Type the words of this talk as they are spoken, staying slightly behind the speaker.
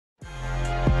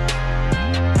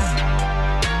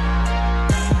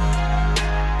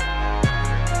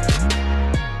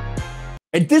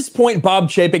At this point, Bob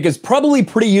Chapek is probably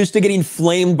pretty used to getting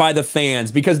flamed by the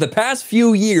fans because the past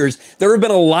few years, there have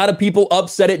been a lot of people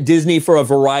upset at Disney for a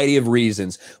variety of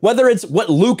reasons. Whether it's what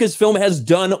Lucasfilm has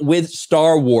done with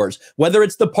Star Wars, whether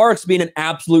it's the parks being an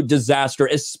absolute disaster,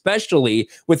 especially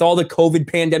with all the COVID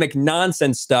pandemic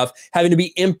nonsense stuff having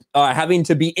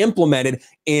to be implemented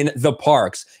in the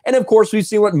parks. And of course, we've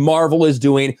seen what Marvel is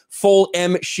doing, full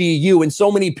MCU, and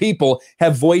so many people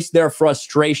have voiced their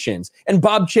frustrations. And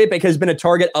Bob Chapek has been a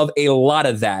target of a lot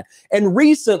of that. And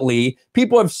recently,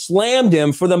 people have slammed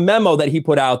him for the memo that he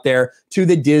put out there to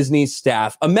the Disney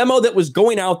staff, a memo that was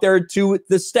going out there to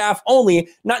the staff only,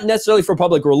 not necessarily for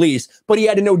public release, but he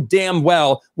had to know damn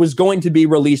well was going to be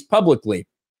released publicly.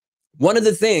 One of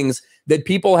the things that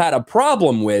people had a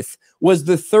problem with was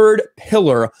the third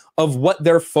pillar of what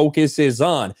their focus is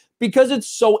on, because it's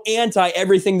so anti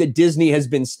everything that Disney has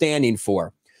been standing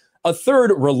for. A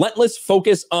third, relentless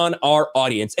focus on our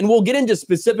audience. And we'll get into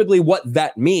specifically what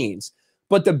that means.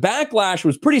 But the backlash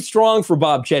was pretty strong for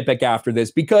Bob Chapek after this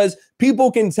because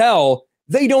people can tell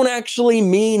they don't actually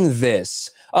mean this.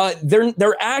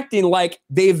 They're acting like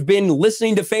they've been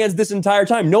listening to fans this entire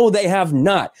time. No, they have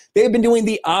not. They've been doing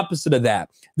the opposite of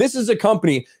that. This is a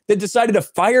company that decided to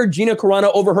fire Gina Carano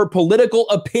over her political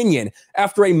opinion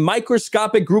after a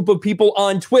microscopic group of people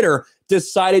on Twitter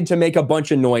decided to make a bunch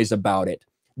of noise about it.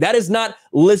 That is not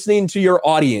listening to your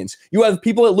audience. You have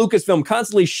people at Lucasfilm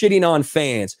constantly shitting on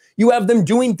fans. You have them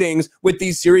doing things with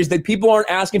these series that people aren't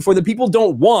asking for, that people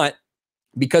don't want,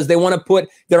 because they want to put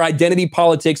their identity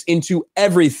politics into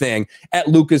everything at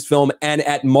Lucasfilm and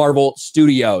at Marvel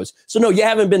Studios. So no, you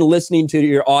haven't been listening to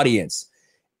your audience.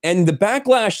 And the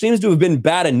backlash seems to have been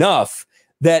bad enough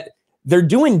that they're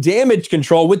doing damage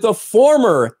control with the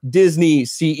former Disney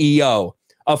CEO.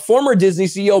 A former Disney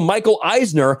CEO, Michael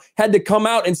Eisner, had to come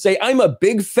out and say, I'm a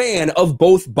big fan of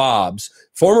both Bobs.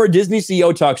 Former Disney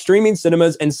CEO talks streaming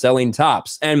cinemas and selling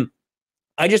tops. And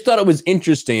I just thought it was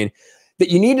interesting that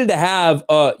you needed to have,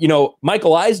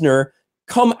 Michael Eisner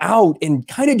come out and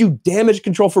kind of do damage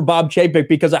control for Bob Chapek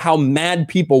because of how mad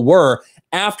people were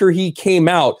after he came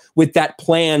out with that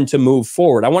plan to move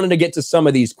forward. I wanted to get to some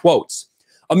of these quotes.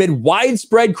 Amid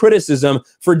widespread criticism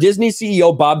for Disney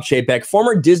CEO Bob Chapek,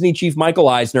 former Disney chief Michael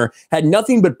Eisner had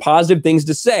nothing but positive things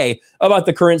to say about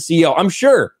the current CEO. I'm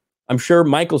sure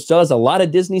Michael still has a lot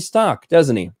of Disney stock,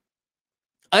 doesn't he?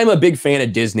 I'm a big fan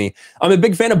of Disney. I'm a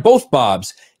big fan of both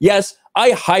Bobs. Yes,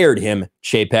 I hired him,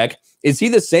 Chapek. Is he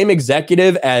the same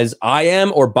executive as I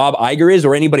am or Bob Iger is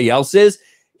or anybody else is?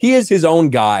 He is his own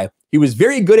guy. He was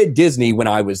very good at Disney when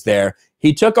I was there.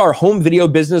 He took our home video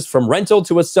business from rental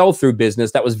to a sell-through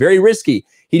business that was very risky.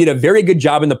 He did a very good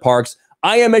job in the parks.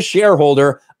 I am a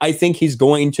shareholder. I think he's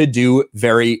going to do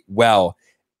very well.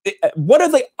 What are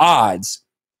the odds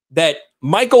that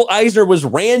Michael Eisner was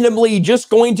randomly just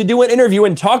going to do an interview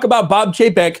and talk about Bob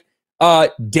Chapek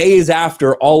days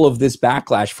after all of this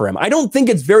backlash for him? I don't think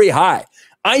it's very high.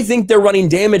 I think they're running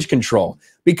damage control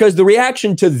because the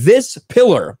reaction to this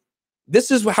pillar,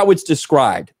 this is how it's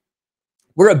described.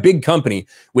 We're a big company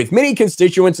with many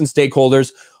constituents and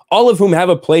stakeholders, all of whom have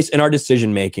a place in our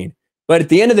decision making. But at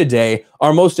the end of the day,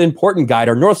 our most important guide,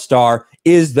 our North Star,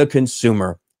 is the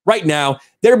consumer. Right now,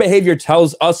 their behavior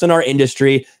tells us in our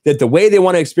industry that the way they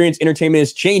want to experience entertainment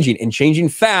is changing and changing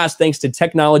fast thanks to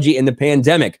technology and the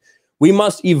pandemic. We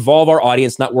must evolve our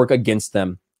audience, not work against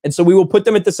them. And so we will put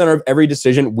them at the center of every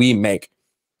decision we make.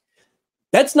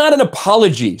 That's not an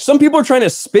apology. Some people are trying to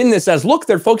spin this as, look,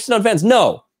 they're focusing on fans.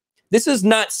 No, this is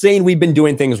not saying we've been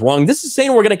doing things wrong. This is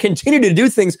saying we're going to continue to do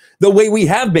things the way we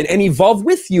have been and evolve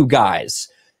with you guys.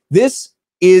 This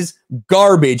is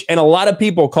garbage. And a lot of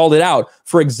people called it out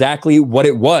for exactly what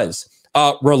it was.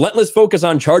 Relentless focus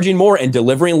on charging more and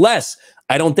delivering less.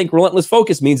 I don't think relentless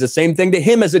focus means the same thing to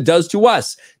him as it does to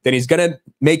us. Then he's going to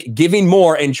make giving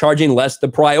more and charging less the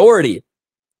priority.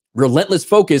 Relentless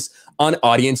focus on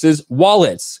audiences'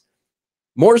 wallets.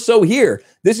 More so here.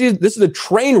 This is a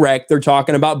train wreck they're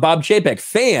talking about Bob Chapek.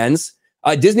 Fans,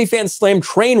 Disney fans slam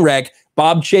train wreck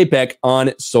Bob Chapek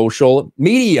on social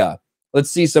media.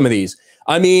 Let's see some of these.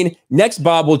 I mean, next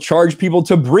Bob will charge people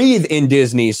to breathe in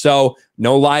Disney. So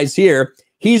no lies here.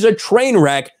 He's a train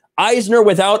wreck. Eisner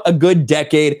without a good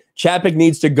decade. Chapek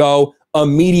needs to go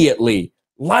immediately.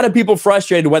 A lot of people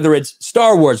frustrated, whether it's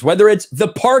Star Wars, whether it's the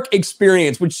park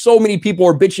experience, which so many people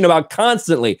are bitching about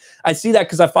constantly. I see that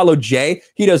because I follow Jay.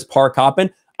 He does park hopping.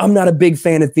 I'm not a big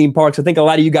fan of theme parks. I think a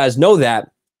lot of you guys know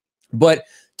that. But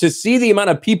to see the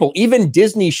amount of people, even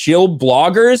Disney shield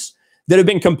bloggers that have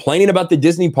been complaining about the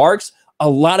Disney parks, a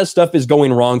lot of stuff is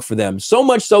going wrong for them. So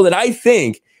much so that I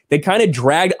think they kind of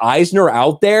dragged Eisner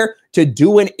out there to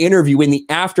do an interview in the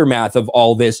aftermath of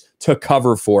all this to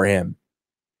cover for him.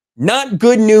 Not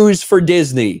good news for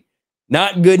Disney.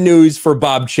 Not good news for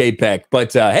Bob Chapek.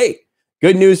 But hey,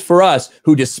 good news for us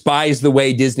who despise the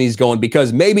way Disney's going,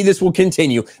 because maybe this will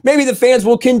continue. Maybe the fans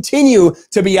will continue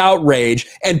to be outraged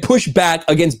and push back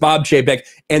against Bob Chapek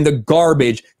and the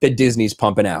garbage that Disney's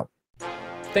pumping out.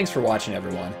 Thanks for watching,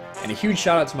 everyone. And a huge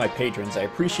shout out to my patrons. I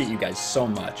appreciate you guys so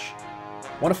much.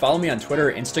 Want to follow me on Twitter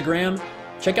or Instagram?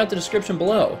 Check out the description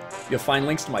below. You'll find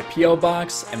links to my P.O.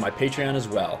 box and my Patreon as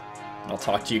well. And I'll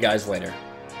talk to you guys later.